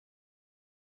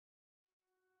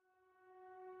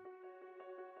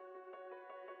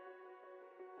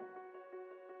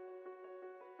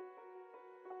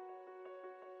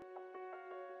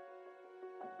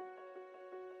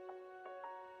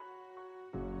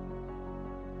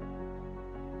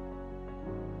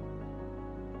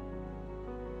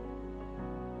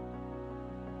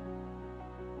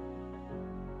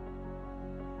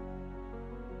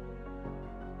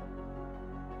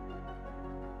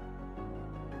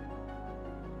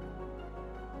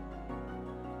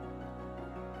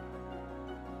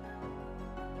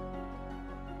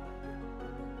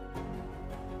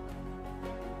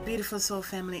beautiful soul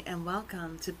family, and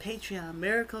welcome to Patreon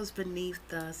Miracles Beneath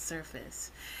the Surface.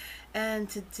 And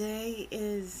today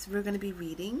we're going to be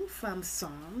reading from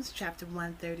Psalms chapter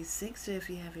 136. So if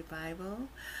you have your Bible,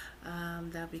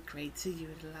 that would be great to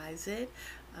utilize it.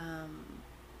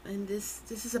 And this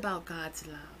is about God's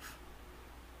love.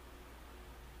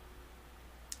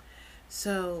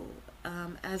 So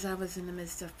as I was in the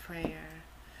midst of prayer,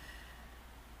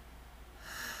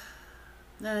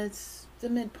 now it's the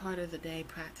mid part of the day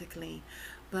practically,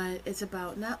 but it's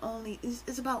about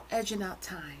it's about edging out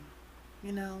time,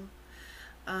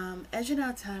 edging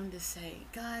out time to say,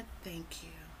 God, thank you.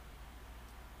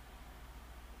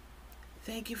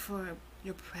 Thank you for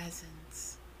your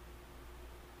presence.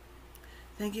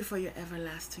 Thank you for your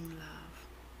everlasting love.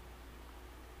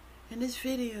 And this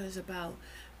video is about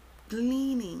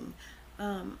gleaning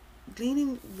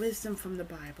wisdom from the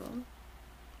Bible.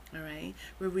 All right,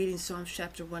 we're reading Psalms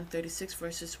chapter 136,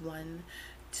 verses 1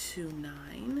 to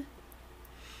 9.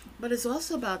 But it's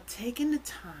also about taking the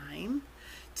time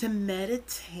to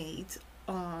meditate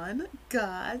on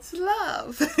God's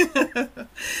love.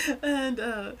 And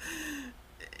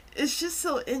it's just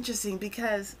so interesting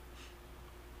because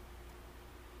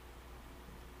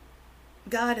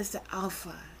God is the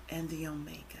Alpha and the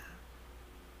Omega.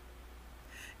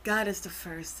 God is the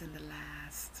first and the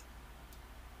last.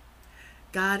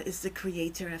 God is the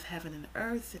creator of heaven and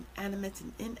earth, and animate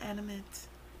and inanimate.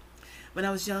 When I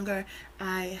was younger,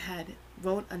 I had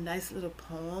wrote a nice little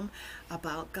poem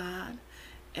about God,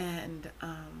 and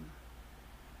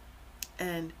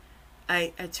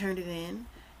I turned it in,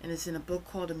 and it's in a book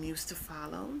called A Muse to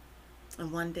Follow.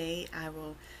 And one day I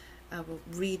will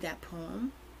read that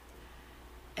poem.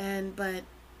 But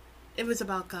it was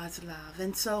about God's love,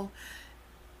 and so,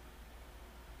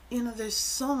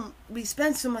 we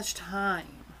spend so much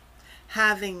time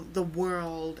having the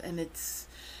world and its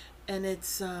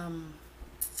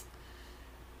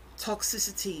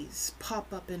toxicities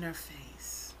pop up in our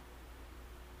face.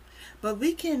 But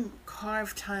we can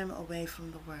carve time away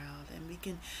from the world, and we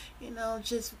can,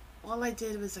 just, all I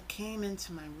did was I came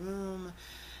into my room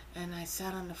and I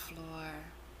sat on the floor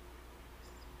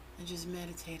and just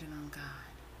meditated on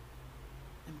God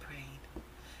and prayed.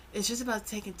 It's just about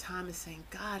taking time and saying,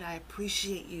 God, I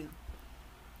appreciate you.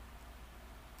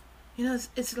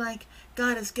 It's like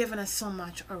God has given us so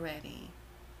much already.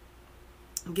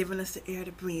 Given us the air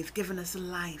to breathe, given us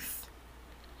life.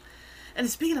 And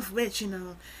speaking of which,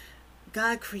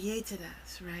 God created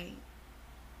us, right?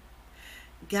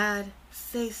 God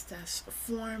faced us,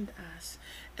 formed us,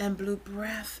 and blew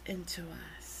breath into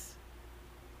us.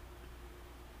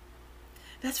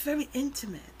 That's very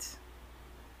intimate.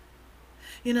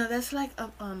 That's like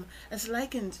it's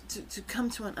likened to come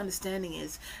to an understanding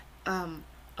is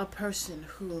a person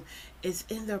who is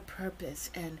in their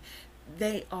purpose, and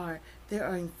they are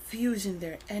infusing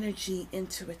their energy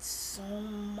into it so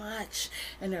much,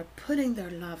 and they're putting their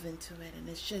love into it, and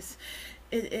it's just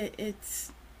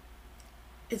it's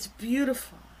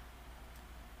beautiful.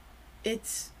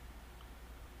 It's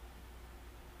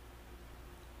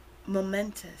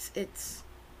momentous. It's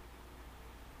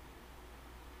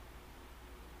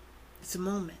a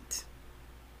moment,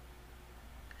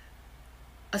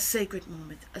 a sacred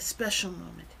moment, a special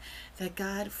moment that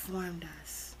God formed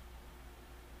us.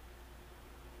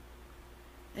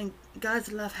 And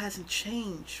God's love hasn't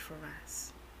changed for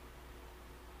us.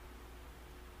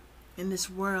 In this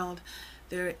world,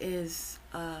 there is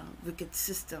a wicked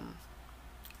system.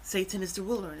 Satan is the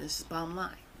ruler, and this is the bottom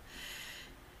line.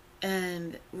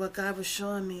 And what God was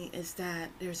showing me is that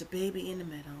there's a baby in the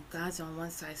middle. God's on one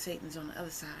side, Satan's on the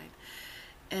other side.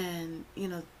 And,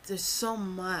 there's so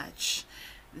much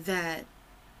that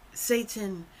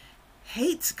Satan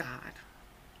hates God,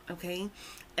 okay?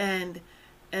 And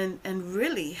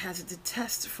really has a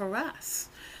detest for us.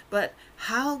 But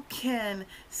how can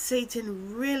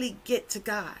Satan really get to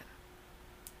God?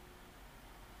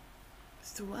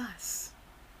 It's through us.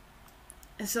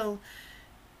 And so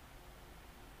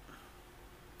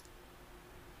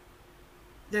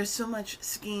there's so much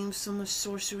schemes, so much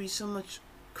sorcery, so much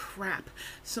crap,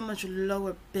 so much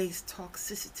lower base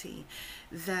toxicity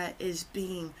that is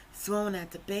being thrown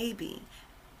at the baby,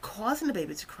 causing the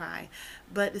baby to cry.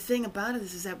 But the thing about it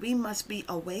is that we must be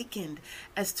awakened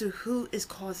as to who is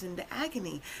causing the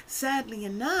agony. Sadly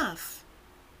enough,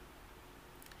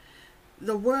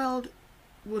 the world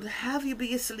will have you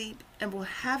be asleep and will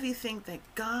have you think that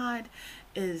God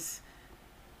is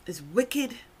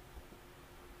wicked,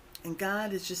 and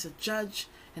God is just a judge,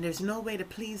 and there's no way to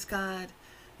please God,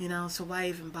 so why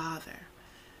even bother?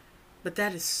 But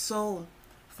that is so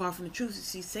far from the truth. You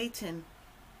see, Satan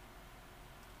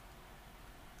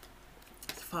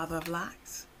father of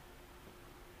lies.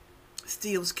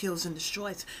 Steals, kills, and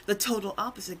destroys. The total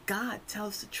opposite. God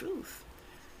tells the truth.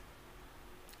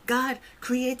 God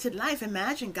created life.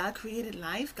 Imagine God created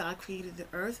life. God created the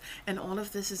earth. And all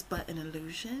of this is but an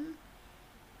illusion?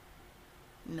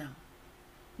 No.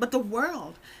 But the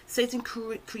world. Satan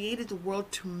created the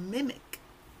world to mimic.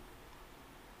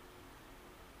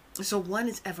 So one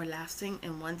is everlasting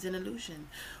and one's an illusion.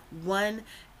 One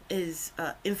is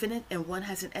infinite and one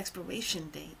has an expiration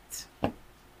date.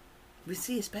 We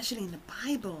see, especially in the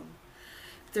Bible,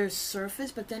 there's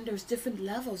surface, but then there's different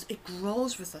levels. It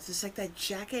grows with us. It's like that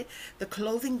jacket, the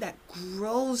clothing that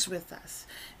grows with us.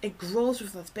 It grows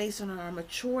with us based on our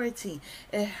maturity.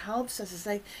 It helps us.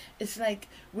 It's like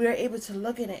we're able to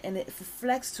look at it and it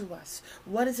reflects to us.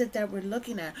 What is it that we're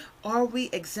looking at? Are we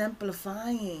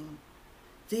exemplifying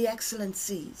the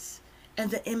excellencies and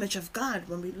the image of God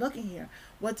when we're looking here?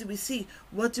 What do we see?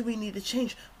 What do we need to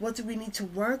change? What do we need to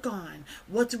work on?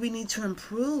 What do we need to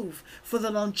improve for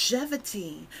the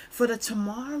longevity, for the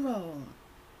tomorrow?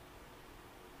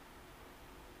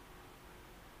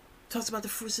 Talks about the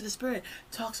fruits of the Spirit.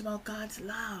 Talks about God's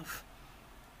love.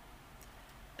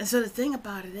 And so the thing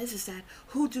about it is that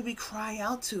who do we cry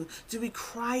out to? Do we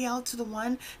cry out to the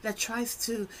one that tries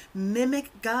to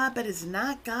mimic God but is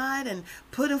not God and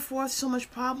putting forth so much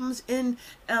problems in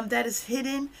that is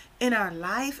hidden in our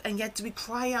life? And yet do we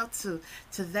cry out to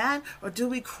that, or do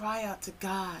we cry out to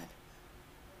God?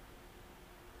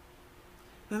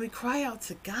 When we cry out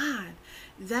to God,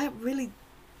 that really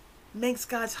makes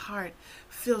God's heart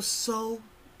feel so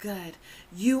good.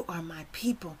 You are my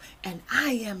people, and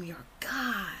I am your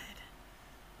God.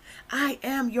 I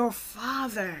am your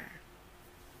Father.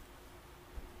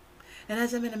 And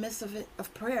as I'm in the midst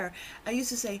of prayer, I used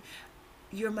to say,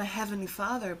 you're my Heavenly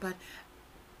Father, but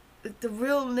the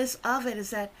realness of it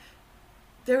is that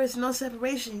there is no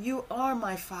separation. You are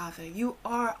my Father. You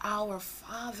are our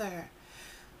Father.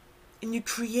 And you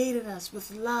created us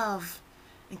with love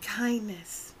and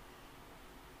kindness.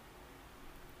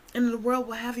 And the world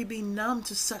will have you be numb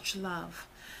to such love.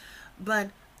 But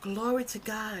glory to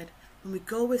God, when we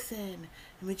go within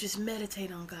and we just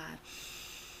meditate on God.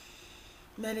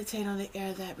 Meditate on the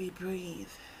air that we breathe.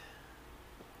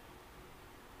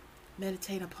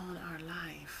 Meditate upon our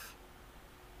life.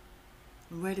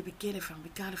 And where did we get it from? We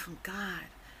got it from God.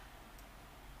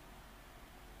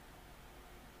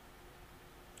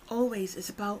 Always it's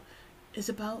about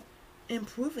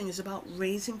improving, is about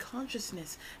raising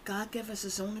consciousness. God gave us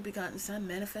his only begotten Son,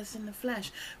 manifest in the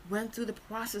flesh, went through the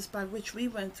process by which we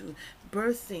went through,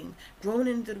 birthing, growing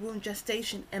into the womb,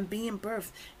 gestation, and being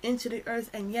birthed into the earth,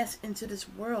 and yes, into this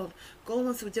world,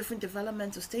 going through different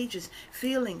developmental stages,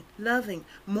 feeling, loving,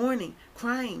 mourning,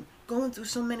 crying, going through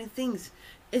so many things.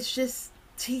 It's just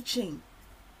teaching,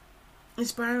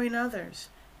 inspiring others,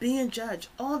 being judged,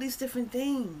 all these different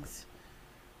things.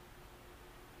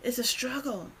 It's a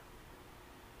struggle.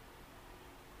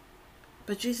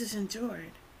 But Jesus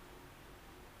endured.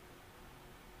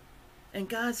 And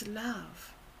God's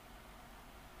love,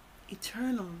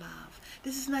 eternal love.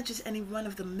 This is not just any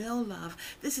run-of-the-mill love.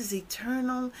 This is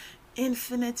eternal,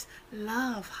 infinite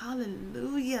love.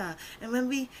 Hallelujah. And when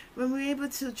we're able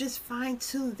to just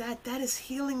fine-tune that, that is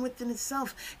healing within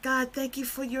itself. God, thank you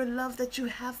for your love that you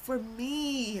have for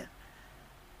me.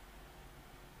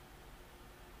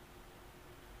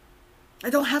 I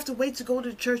don't have to wait to go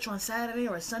to church on Saturday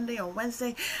or Sunday or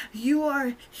Wednesday. You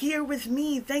are here with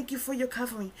me. Thank you for your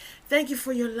covering. Thank you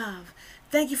for your love.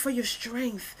 Thank you for your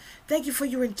strength. Thank you for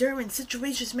your endurance.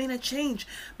 Situations may not change,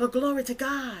 but glory to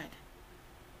God.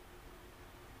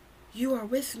 You are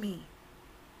with me.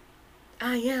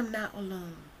 I am not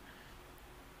alone.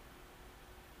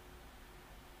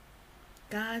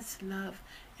 God's love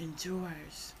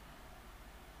endures.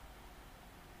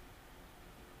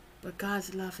 But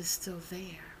God's love is still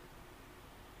there.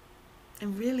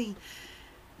 And really,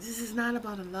 this is not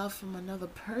about a love from another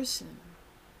person.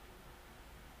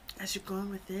 As you're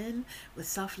going within with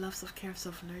self-love, self-care,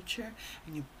 self-nurture,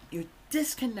 and you're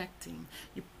disconnecting,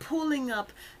 you're pulling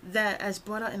up that, as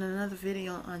brought out in another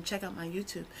video on, check out my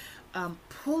YouTube,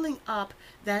 pulling up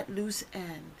that loose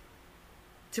end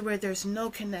to where there's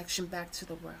no connection back to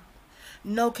the world.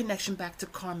 No connection back to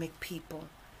karmic people,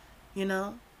 you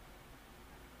know?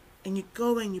 And you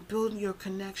go and you build your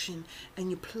connection and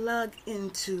you plug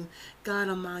into God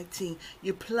Almighty.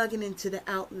 You're plugging into the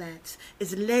outlets.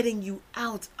 It's letting you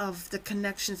out of the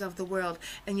connections of the world.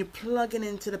 And you're plugging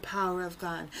into the power of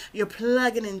God. You're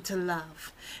plugging into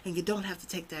love. And you don't have to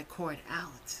take that cord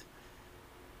out.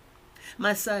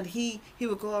 My son, he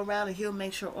would go around and he'll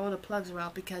make sure all the plugs are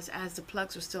out, because as the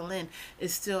plugs are still in,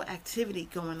 it's still activity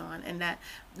going on, and that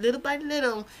little by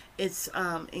little, it's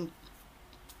adding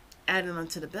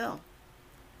onto the bill.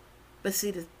 But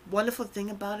see, the wonderful thing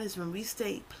about it is when we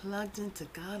stay plugged into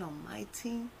God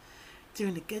Almighty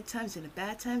during the good times and the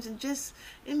bad times, and just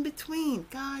in between,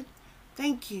 God,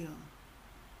 thank you.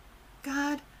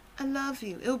 God, I love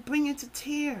you. It will bring you to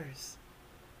tears.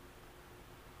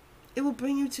 It will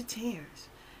bring you to tears.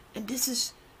 And this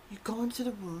is, you go into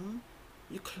the room,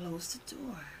 you close the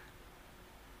door.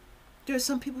 There are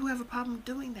some people who have a problem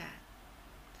doing that.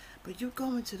 But you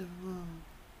go into the room,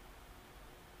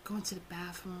 go into the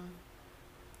bathroom,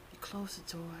 you close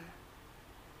the door,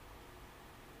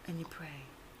 and you pray.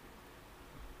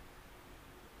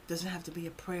 It doesn't have to be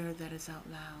a prayer that is out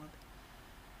loud,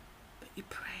 but you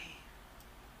pray.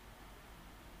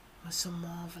 What's so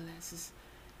marvelous is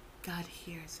God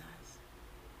hears us.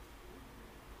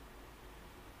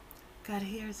 God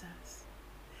hears us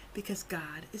because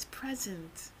God is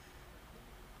present.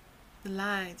 The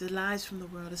lies from the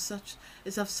world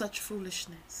is of such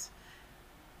foolishness,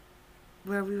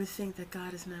 where we would think that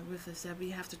God is not with us, that we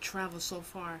have to travel so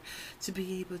far to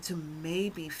be able to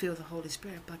maybe feel the Holy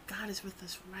Spirit. But God is with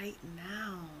us right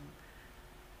now.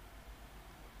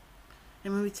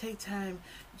 And when we take time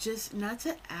just not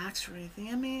to ask for anything,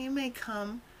 I mean, it may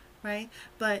come, right?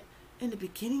 But in the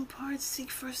beginning part,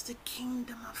 seek first the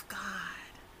kingdom of God.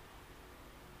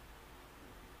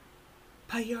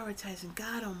 Prioritizing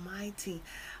God Almighty.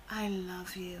 I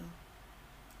love you.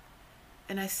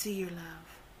 And I see your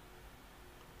love.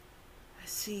 I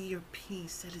see your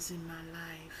peace that is in my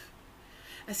life.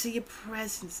 I see your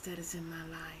presence that is in my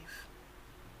life.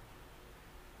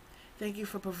 Thank you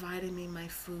for providing me my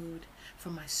food for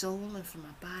my soul and for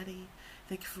my body.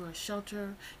 Thank you for a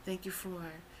shelter. Thank you for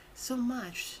so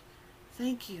much.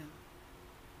 Thank you.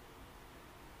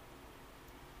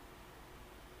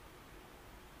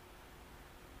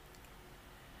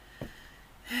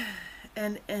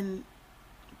 And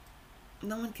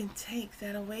no one can take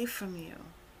that away from you.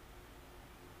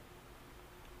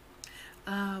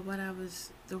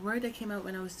 The word that came out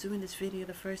when I was doing this video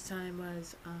the first time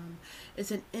was,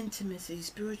 it's an intimacy,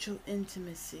 spiritual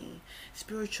intimacy,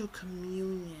 spiritual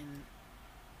communion.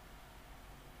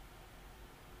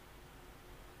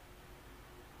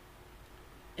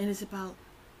 And it's about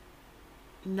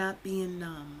not being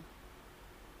numb.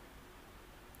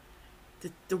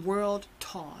 The world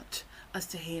taught us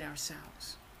to hate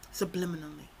ourselves,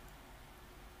 subliminally.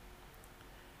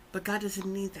 But God doesn't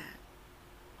need that.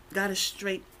 God is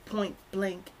straight, point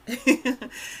blank.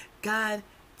 God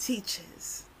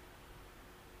teaches.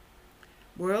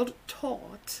 World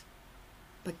taught,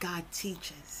 but God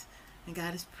teaches. And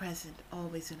God is present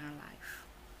always in our life.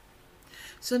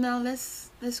 So now let's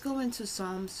go into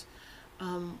Psalms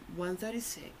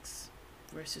 136,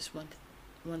 verses 1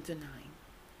 to 9.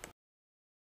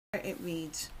 It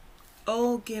reads,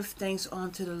 "Oh, give thanks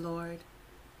unto the Lord,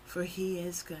 for he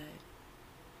is good.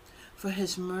 For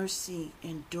his mercy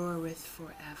endureth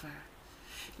forever."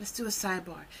 Let's do a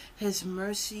sidebar. His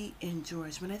mercy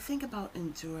endures. When I think about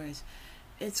endures,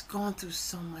 it's gone through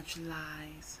so much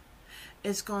lies.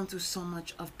 It's gone through so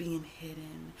much of being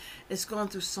hidden. It's gone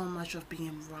through so much of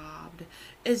being robbed.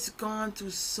 It's gone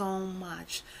through so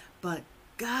much. But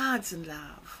God's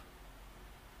love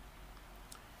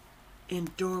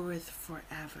endureth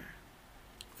forever.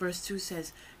 Verse 2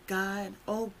 says, God,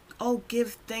 oh,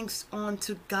 give thanks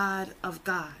unto God of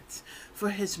gods, for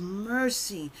his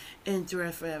mercy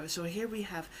endureth forever. So here we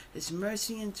have his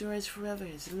mercy endures forever,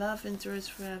 his love endures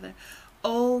forever.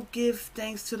 Oh, give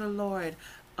thanks to the Lord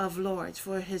of lords,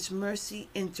 for his mercy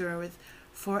endureth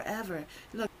forever.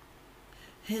 Look,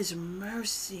 his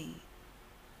mercy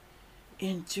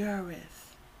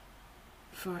endureth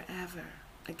forever.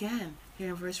 Again, here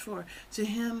in verse 4, to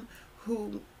him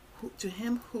who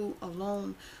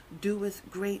alone doeth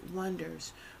great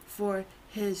wonders, for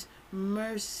his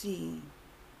mercy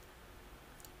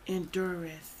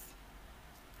endureth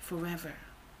forever.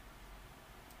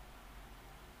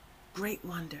 Great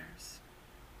wonders.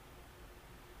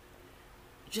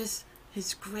 Just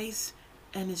his grace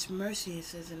and his mercy, it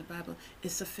says in the Bible,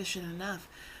 is sufficient enough.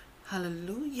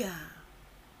 Hallelujah.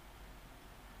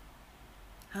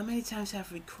 How many times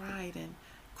have we cried and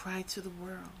cried to the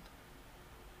world?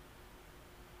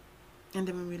 And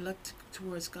then when we look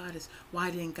towards God, is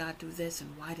why didn't God do this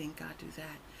and why didn't God do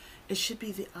that? It should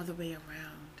be the other way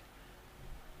around.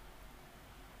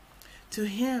 To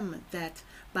him that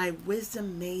by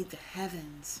wisdom made the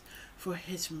heavens, for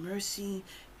his mercy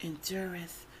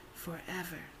endureth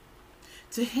forever.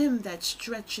 To him that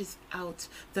stretches out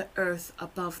the earth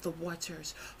above the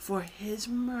waters, for his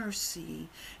mercy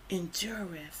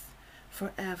endureth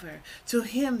forever. To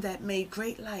him that made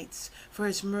great lights, for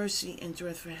his mercy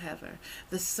endureth forever.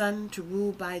 The sun to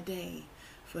rule by day,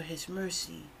 for his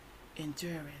mercy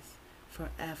endureth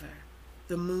forever.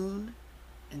 The moon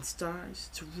and stars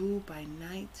to rule by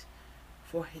night,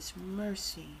 for his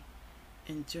mercy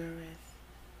endureth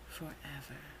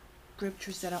forever.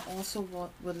 Scriptures that I also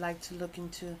would like to look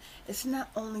into, it's not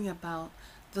only about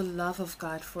the love of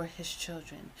God for his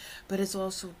children, but it's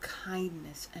also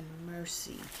kindness and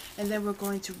mercy. And then we're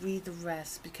going to read the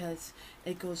rest because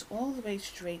it goes all the way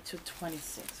straight to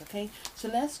 26. Okay, so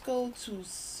let's go to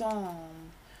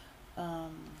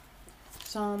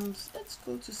let's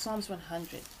go to Psalms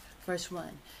 100, verse 1.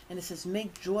 And it says,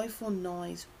 make joyful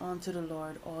noise unto the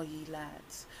Lord, all ye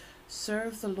lads.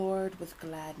 Serve the Lord with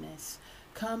gladness.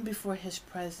 Come before his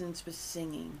presence with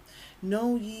singing.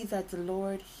 Know ye that the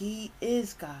Lord, he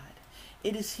is God.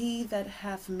 It is he that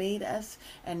hath made us,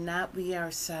 and not we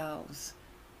ourselves.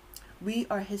 We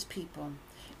are his people,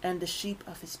 and the sheep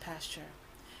of his pasture.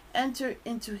 Enter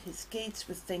into his gates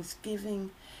with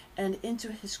thanksgiving, and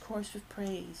into his courts with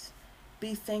praise.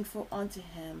 Be thankful unto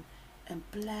him, and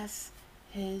bless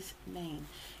his name.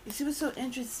 You see what's so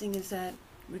interesting is that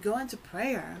we go into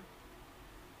prayer,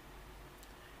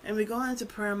 and we go into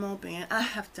prayer moping, and I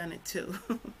have done it too.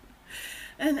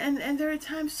 and there are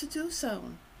times to do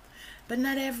so, but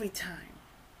not every time.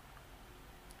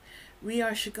 We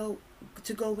should go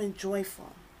in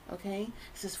joyful. Okay?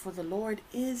 It says, for the Lord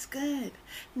is good.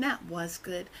 Not was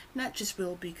good, not just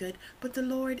will be good, but the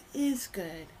Lord is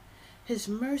good. His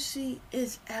mercy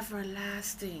is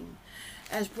everlasting.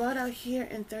 As brought out here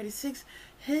in 36,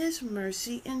 his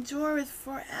mercy endureth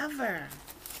forever.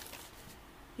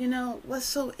 You know, what's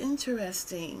so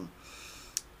interesting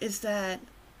is that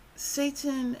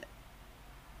Satan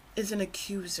is an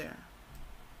accuser.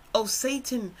 Oh,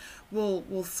 Satan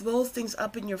will throw things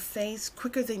up in your face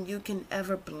quicker than you can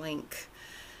ever blink.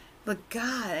 But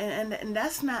God, and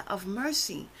that's not of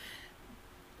mercy.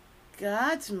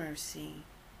 God's mercy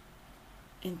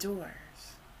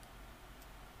endures.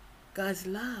 God's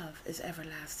love is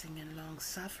everlasting and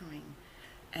long-suffering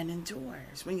and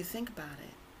endures. When you think about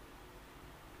it,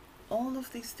 all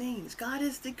of these things. God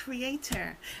is the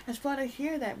creator. As brought out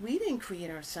here that we didn't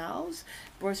create ourselves.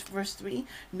 Verse 3.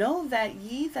 Know that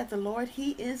ye that the Lord,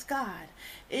 he is God.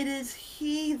 It is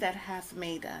he that hath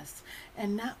made us,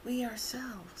 and not we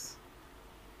ourselves.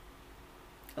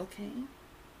 Okay?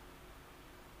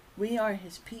 We are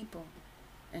his people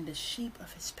and the sheep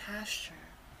of his pasture.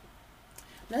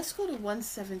 Let's go to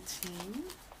 117.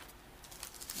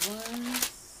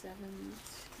 117.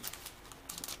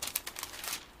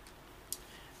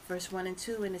 Verse 1 and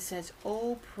 2, and it says,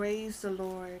 oh, praise the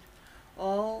Lord,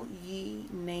 all ye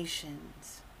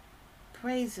nations.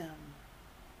 Praise him,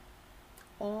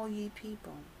 all ye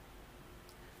people.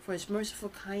 For his merciful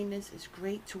kindness is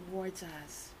great towards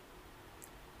us,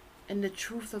 and the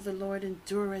truth of the Lord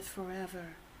endureth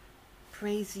forever.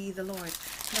 Praise ye the Lord.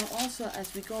 Now also,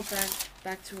 as we go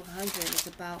back to 100, it's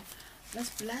about,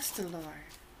 let's bless the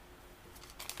Lord.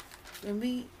 When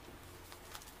we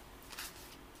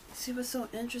see, what's so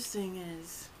interesting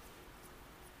is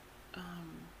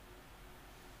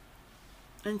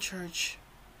in church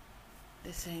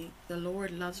they say the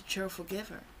Lord loves a cheerful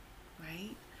giver,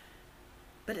 right?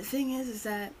 But the thing is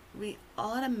that we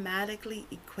automatically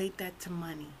equate that to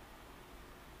money,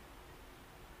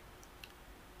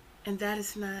 and that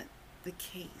is not the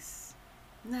case.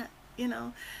 Not, you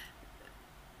know,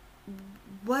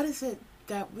 what is it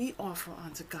that we offer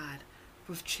unto God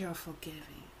with cheerful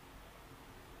giving?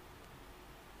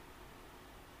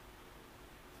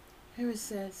 Here it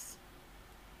says,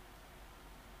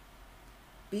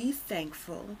 be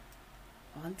thankful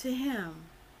unto him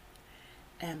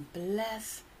and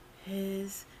bless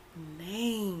his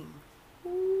name.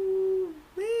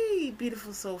 Ooh-wee,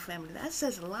 beautiful soul family. That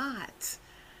says a lot.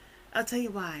 I'll tell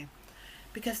you why.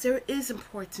 Because there is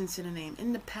importance in a name.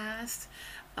 In the past,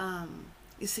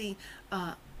 you see,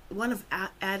 one of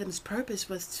Adam's purpose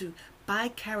was to, by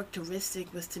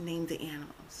characteristic, was to name the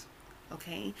animals.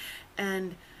 Okay?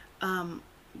 And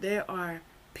there are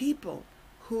people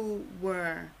who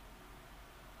were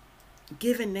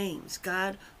given names.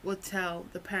 God will tell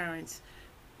the parents,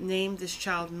 name this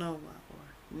child Noah, or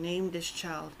name this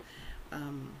child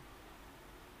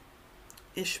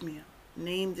Ishmael,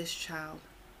 name this child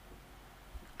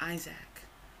Isaac,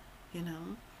 you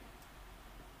know,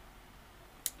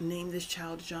 name this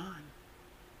child John.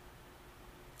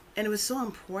 And it was so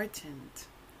important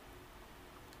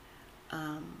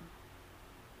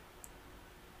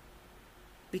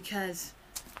because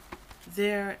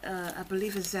there, I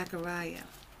believe it's Zechariah,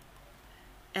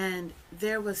 and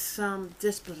there was some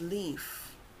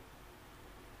disbelief.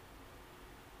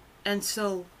 And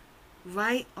so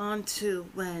right on to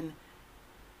when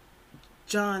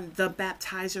John the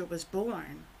Baptizer was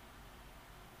born,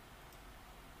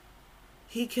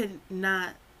 he could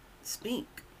not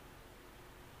speak.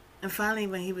 And finally,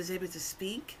 when he was able to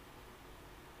speak,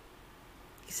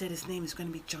 he said his name is going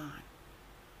to be John.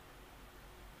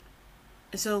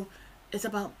 And so it's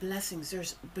about blessings.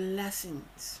 There's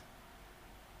blessings.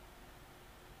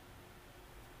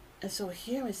 And so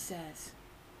here it says,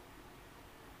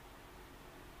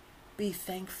 be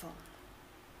thankful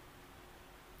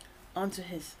unto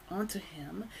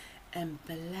him and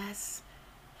bless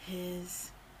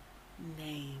his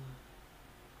name.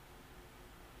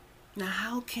 Now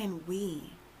how can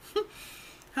we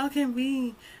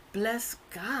bless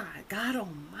God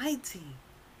Almighty?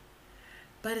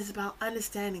 But it's about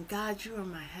understanding, God, you are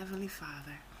my Heavenly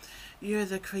Father. You're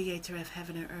the creator of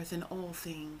heaven and earth and all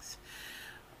things.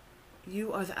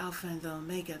 You are the Alpha and the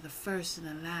Omega, the first and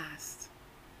the last.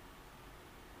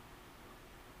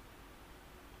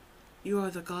 You are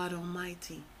the God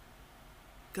Almighty,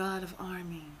 God of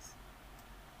armies.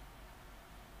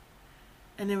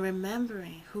 And in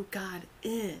remembering who God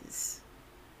is,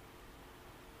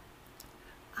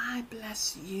 I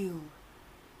bless you.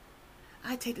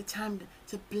 I take the time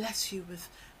to bless you with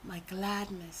my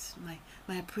gladness,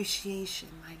 my appreciation,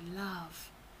 my love.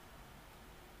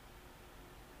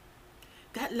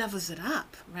 That levels it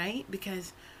up, right?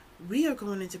 Because we are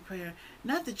going into prayer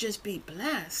not to just be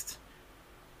blessed,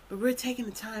 but we're taking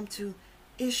the time to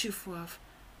issue forth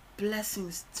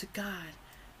blessings to God.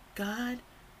 God,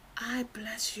 I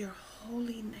bless your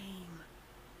holy name.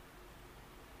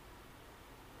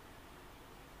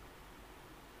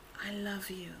 I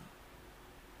love you.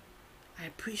 I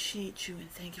appreciate you and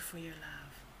thank you for your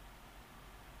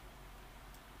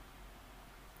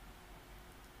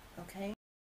love. Okay?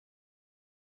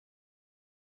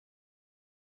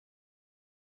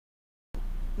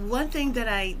 One thing that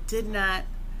I did not,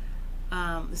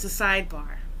 it's a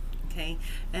sidebar, okay?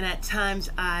 And at times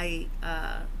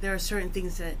there are certain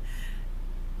things that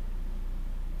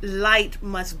light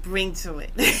must bring to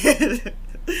it.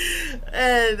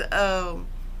 And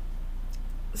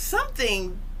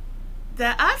something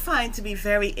that I find to be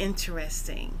very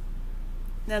interesting.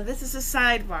 Now this is a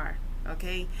sidebar,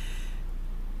 okay?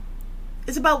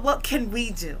 It's about what can we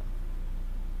do?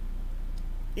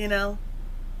 You know?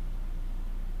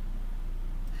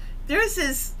 There's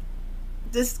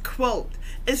this quote.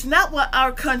 It's not what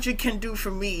our country can do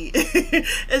for me.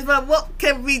 It's about what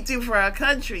can we do for our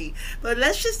country. But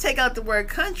let's just take out the word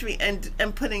country and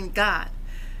put in God.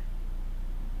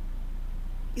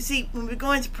 You see, when we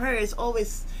go into prayer, it's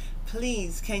always,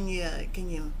 please, can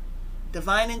you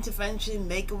divine intervention,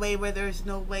 make a way where there is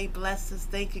no way, bless us,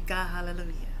 thank you, God,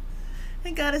 hallelujah.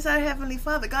 And God is our Heavenly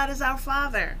Father. God is our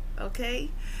Father, okay?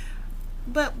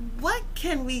 But what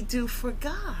can we do for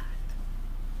God?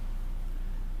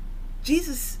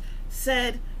 Jesus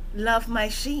said, love my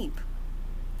sheep.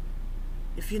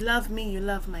 If you love me, you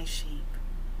love my sheep,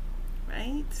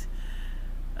 right?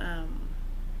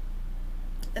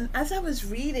 And as I was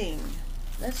reading,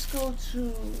 let's go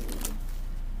to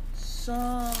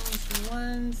Psalms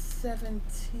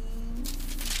 117.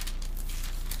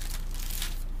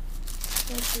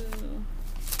 Go to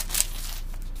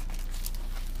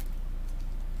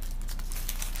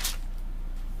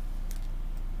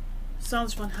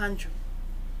Psalms 100.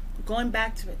 Going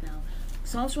back to it now.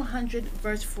 Psalms 100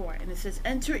 verse 4. And it says,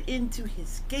 enter into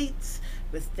his gates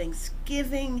with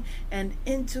thanksgiving and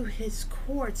into his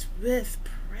courts with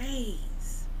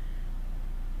praise.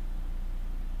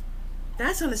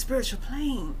 That's on the spiritual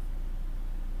plane.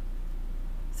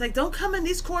 It's like, don't come in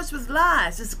these courts with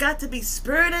lies. It's got to be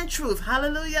spirit and truth.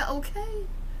 Hallelujah. Okay.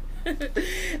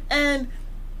 And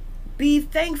be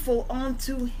thankful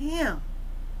unto him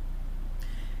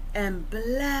and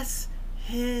bless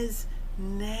his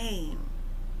name.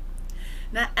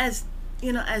 Now, as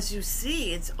you know, as you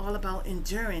see, it's all about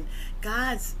enduring.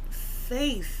 God's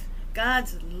faith,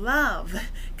 God's love,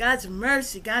 God's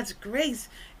mercy, God's grace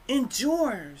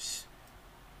endures.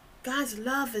 God's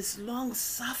love is long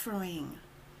suffering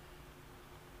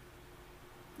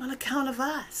on account of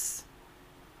us.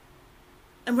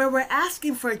 And where we're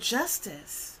asking for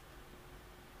justice.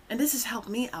 And this has helped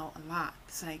me out a lot.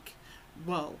 It's like,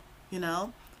 whoa, you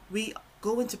know, we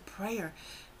go into prayer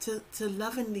to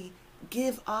lovingly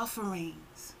give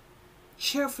offerings,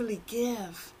 cheerfully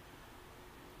give,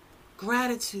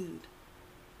 gratitude,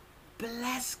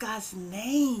 bless God's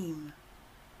name.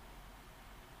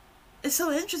 it's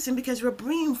so interesting because we're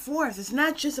bringing forth, it's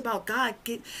not just about God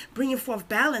bringing forth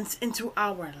balance into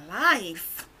our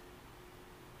life,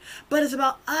 but it's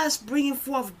about us bringing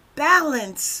forth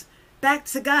balance back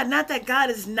to God. Not that God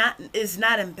is not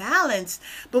in balance,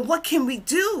 but what can we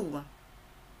do?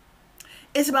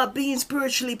 It's about being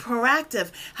spiritually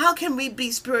proactive. How can we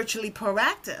be spiritually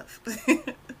proactive?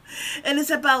 And it's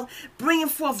about bringing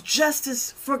forth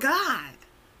justice for God,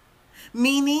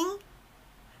 meaning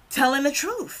telling the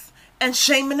truth and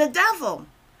shaming the devil.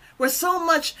 Where so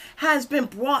much has been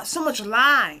brought, so much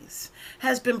lies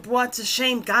has been brought to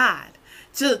shame God,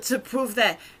 to prove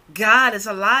that God is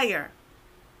a liar.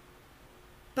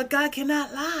 But God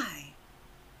cannot lie.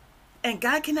 And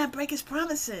God cannot break his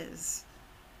promises.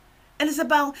 And it's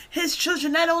about his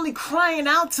children not only crying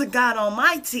out to God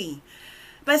Almighty,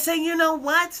 but saying, you know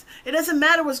what? It doesn't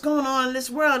matter what's going on in this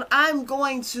world. I'm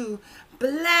going to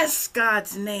bless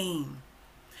God's name.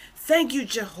 Thank you,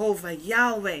 Jehovah,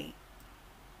 Yahweh,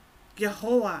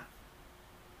 Yehovah.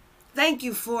 Thank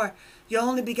you for your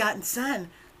only begotten Son.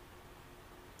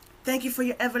 Thank you for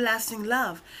your everlasting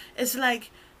love. It's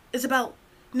about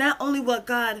not only what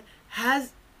God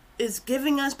is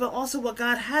giving us, but also what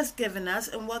God has given us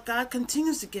and what God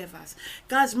continues to give us.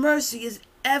 God's mercy is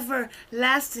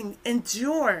everlasting,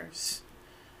 endures.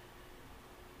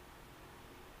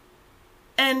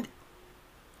 And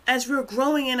as we're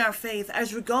growing in our faith,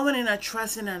 as we're growing in our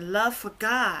trust and our love for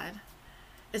God,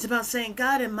 it's about saying,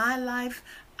 God, in my life,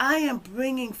 I am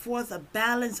bringing forth a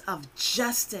balance of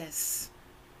justice.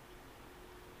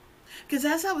 Because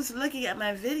as I was looking at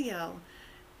my video,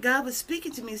 God was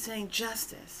speaking to me saying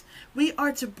justice. We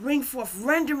are to bring forth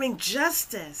rendering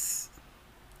justice.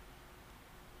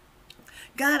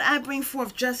 God, I bring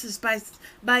forth justice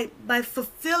by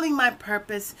fulfilling my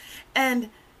purpose and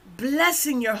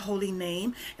blessing your holy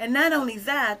name. And not only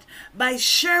that, by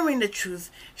sharing the truth,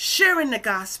 sharing the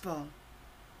gospel.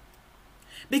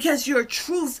 Because your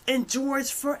truth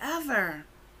endures forever.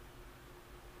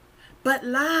 But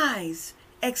lies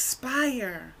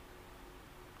expire.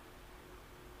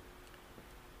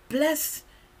 Bless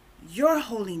your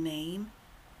holy name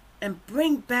and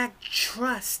bring back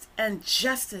trust and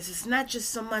justice. It's not just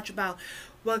so much about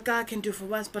what God can do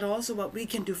for us, but also what we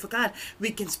can do for God.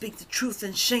 We can speak the truth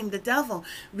and shame the devil.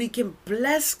 We can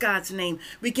bless God's name.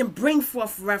 We can bring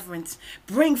forth reverence,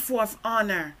 bring forth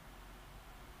honor.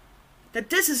 That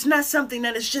this is not something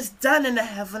that is just done in the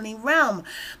heavenly realm,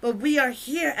 but we are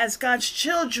here as God's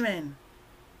children.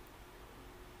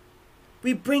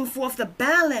 We bring forth the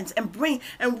balance and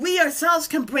we ourselves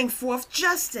can bring forth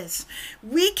justice.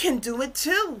 We can do it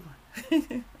too.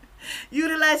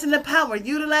 Utilizing the power,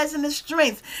 utilizing the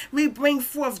strength, we bring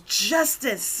forth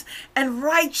justice and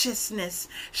righteousness,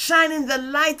 shining the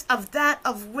light of that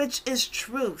of which is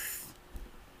truth.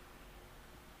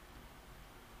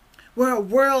 Where a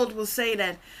world will say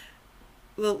that,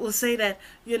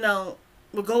 you know,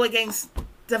 will go against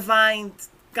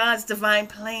God's divine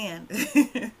plan.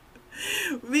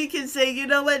 We can say, you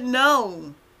know what?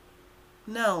 No.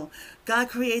 God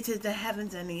created the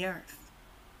heavens and the earth.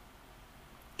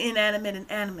 Inanimate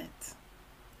and animate.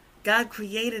 God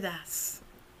created us.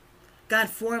 God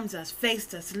formed us,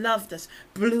 faced us, loved us,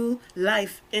 blew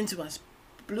life into us,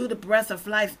 blew the breath of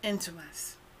life into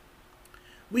us.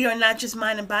 We are not just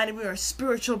mind and body, we are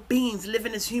spiritual beings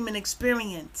living this human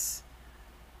experience.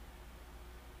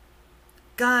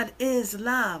 God is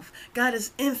love. God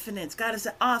is infinite. God is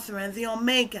the author and the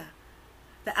omega.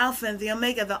 The alpha and the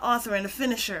omega, the author and the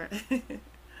finisher.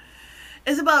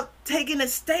 It's about taking a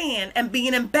stand and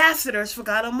being ambassadors for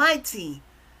God Almighty.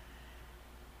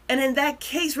 And in that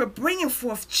case, we're bringing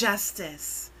forth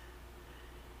justice.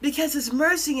 Because his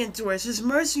mercy endures. His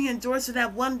mercy endures so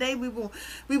that one day we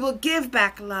will give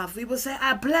back love. We will say,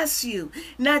 I bless you.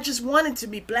 Not just wanting to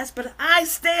be blessed, but I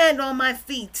stand on my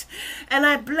feet and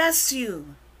I bless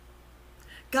you.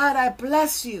 God, I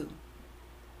bless you.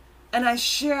 And I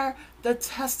share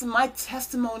my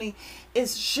testimony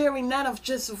is sharing not of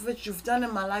just of what you've done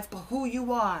in my life, but who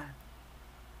you are.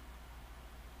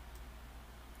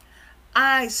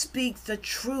 I speak the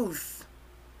truth.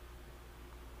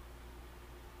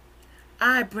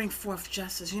 I bring forth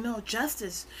justice. You know,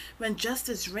 justice, when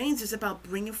justice reigns, is about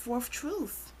bringing forth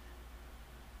truth.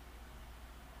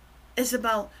 It's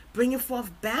about bringing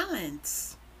forth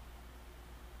balance.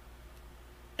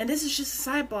 And this is just a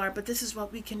sidebar, but this is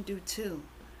what we can do too.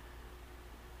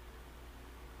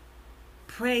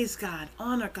 Praise God,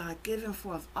 honor God, giving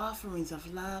forth offerings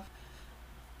of love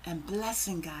and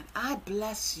blessing God. I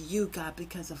bless you, God,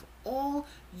 because of all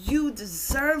you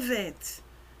deserve it.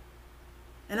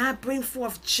 And I bring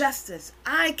forth justice.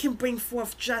 I can bring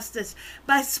forth justice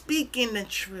by speaking the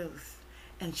truth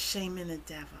and shaming the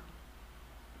devil.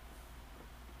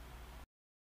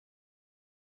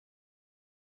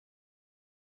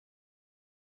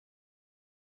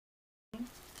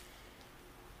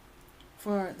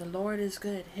 For the Lord is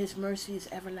good, his mercy is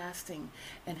everlasting,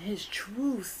 and his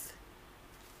truth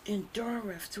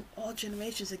endureth to all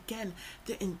generations. Again,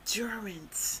 the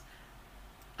endurance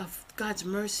of God's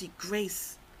mercy,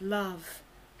 grace, love,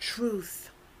 truth.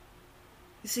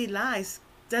 You see, lies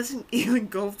doesn't even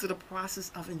go through the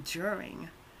process of enduring.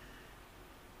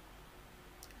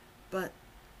 But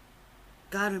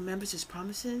God remembers his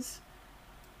promises,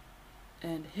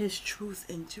 and his truth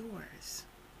endures.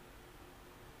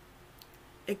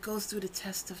 It goes through the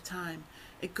test of time.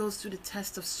 It goes through the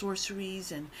test of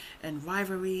sorceries and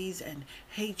rivalries and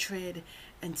hatred.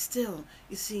 And still,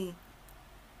 you see,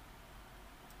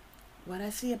 what I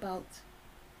see about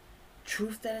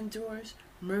truth that endures,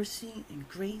 mercy and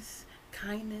grace,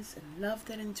 kindness and love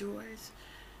that endures,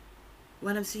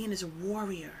 what I'm seeing is a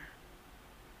warrior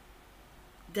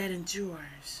that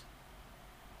endures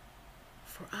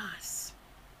for us.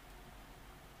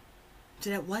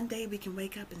 So that one day we can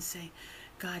wake up and say,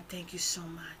 God, thank you so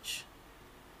much.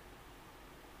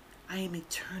 I am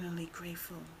eternally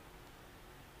grateful.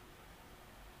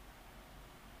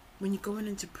 When you're going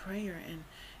into prayer and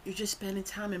you're just spending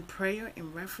time in prayer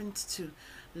in reference to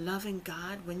loving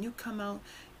God, when you come out,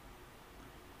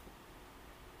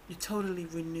 you're totally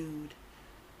renewed.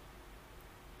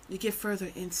 You get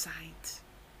further insight.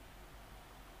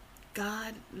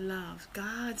 God's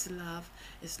love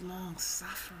is long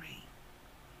suffering.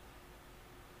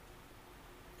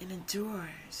 It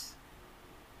endures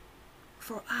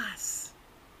for us.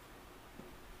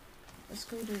 Let's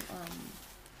go to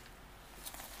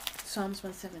Psalms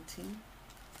 117.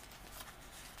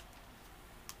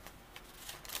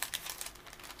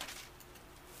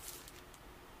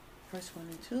 Verse 1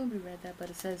 and 2, we read that, but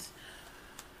it says,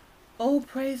 "Oh,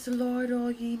 praise the Lord,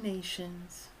 all ye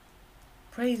nations.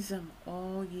 Praise him,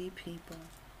 all ye people.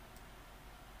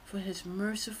 For his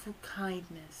merciful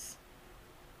kindness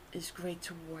is great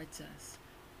towards us,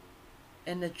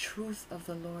 and the truth of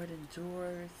the Lord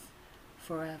endureth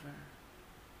forever.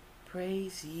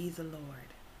 Praise ye the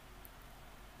Lord."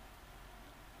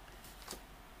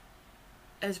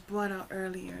 As brought out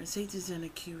earlier, Satan's an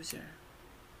accuser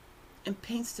and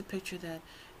paints the picture that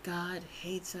God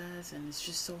hates us and it's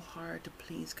just so hard to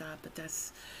please God, but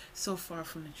that's so far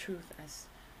from the truth, as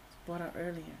brought out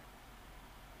earlier.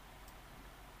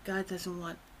 God doesn't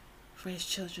want for his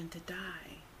children to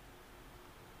die.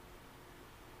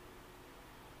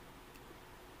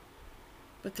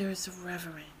 But there is a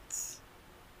reverence.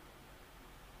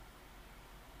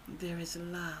 There is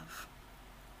love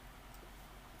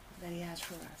that he has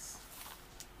for us.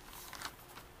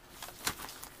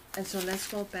 And so let's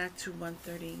go back to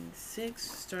 136,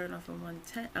 starting off on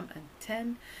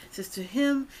 10. It says, "To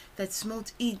him that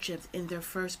smote Egypt in their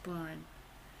firstborn,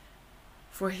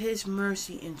 for his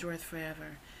mercy endureth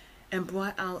forever, and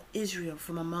brought out Israel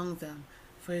from among them,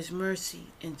 for his mercy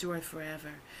endureth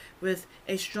forever, with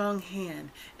a strong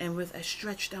hand and with a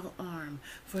stretched out arm,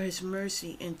 for his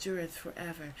mercy endureth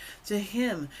forever. To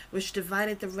him which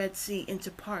divided the Red Sea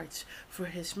into parts, for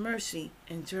his mercy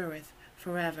endureth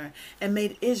forever, and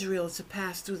made Israel to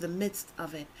pass through the midst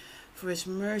of it, for his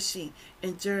mercy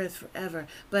endureth forever,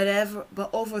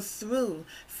 but overthrew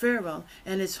Pharaoh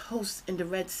and his hosts in the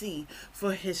Red Sea,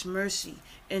 for his mercy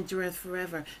endureth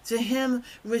forever. To him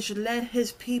which led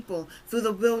his people through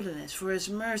the wilderness, for his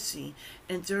mercy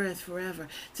endureth forever.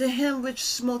 To him which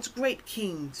smote great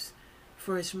kings,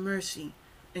 for his mercy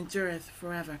endureth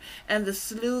forever, and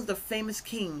slew the famous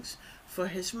kings, for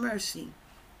his mercy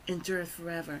endureth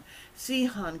forever.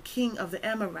 Sihon, king of the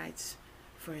Amorites,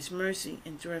 for his mercy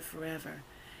endureth forever.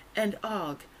 And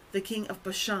Og, the king of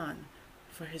Bashan,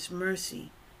 for his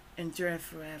mercy endureth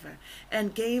forever.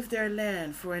 And gave their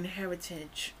land for an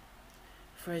heritage,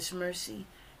 for his mercy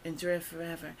endureth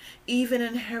forever. Even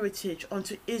an heritage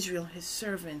unto Israel his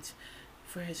servant,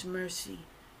 for his mercy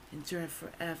endureth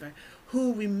forever.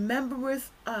 Who remembered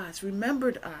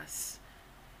us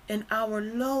in our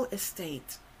low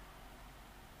estate,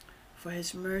 for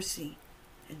his mercy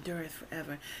endureth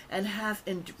forever, and hath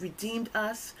redeemed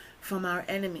us from our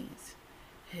enemies.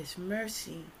 His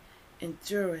mercy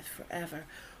endureth forever.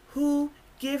 Who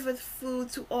giveth food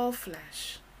to all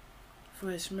flesh, for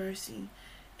his mercy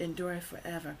endureth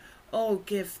forever. Oh,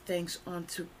 give thanks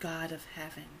unto God of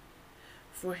heaven,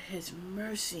 for his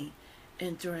mercy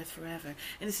endureth forever.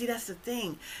 And you see, that's the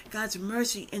thing. God's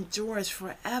mercy endures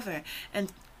forever.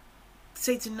 And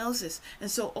Satan knows this,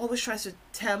 and so always tries to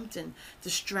tempt and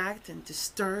distract and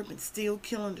disturb and steal,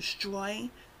 kill, and destroy,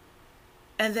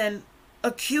 and then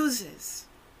accuses.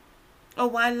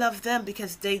 Oh, I love them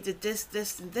because they did this,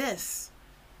 this, and this.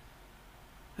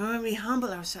 And when we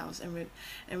humble ourselves and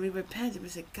we repent and we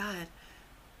say, God,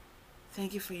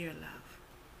 thank you for your love.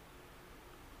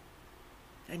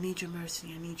 I need your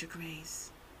mercy. I need your grace.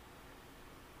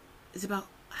 It's about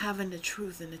having the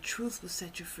truth, and the truth will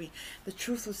set you free. The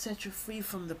truth will set you free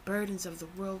from the burdens of the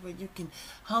world, where you can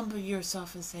humble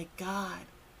yourself and say, God,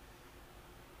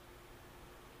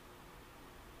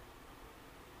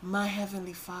 my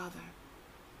Heavenly Father,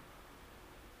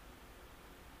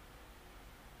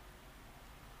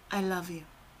 I love you.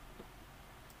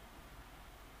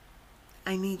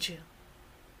 I need you.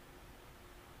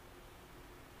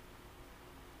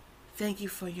 Thank you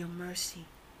for your mercy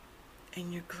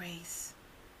and your grace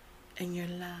and your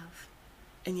love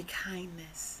and your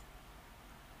kindness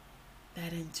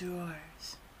that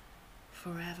endures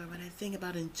forever. When I think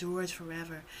about endures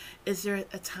forever, is there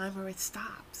a time where it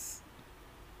stops?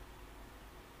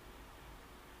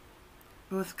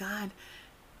 But with God,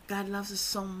 God loves us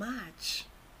so much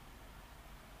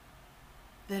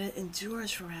that it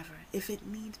endures forever if it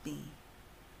need be.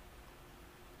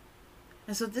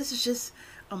 And so this is just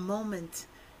a moment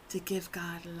to give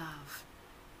God love,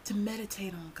 to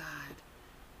meditate on God,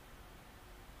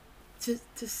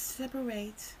 to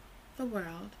separate the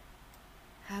world,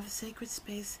 have a sacred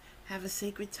space, have a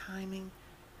sacred timing,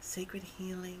 sacred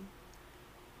healing,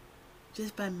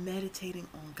 just by meditating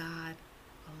on God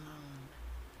alone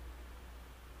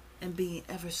and being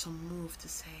ever so moved to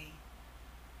say,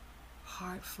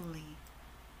 heartfully,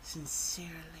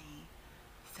 sincerely,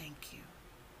 thank you.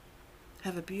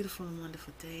 Have a beautiful and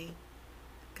wonderful day.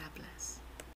 God bless.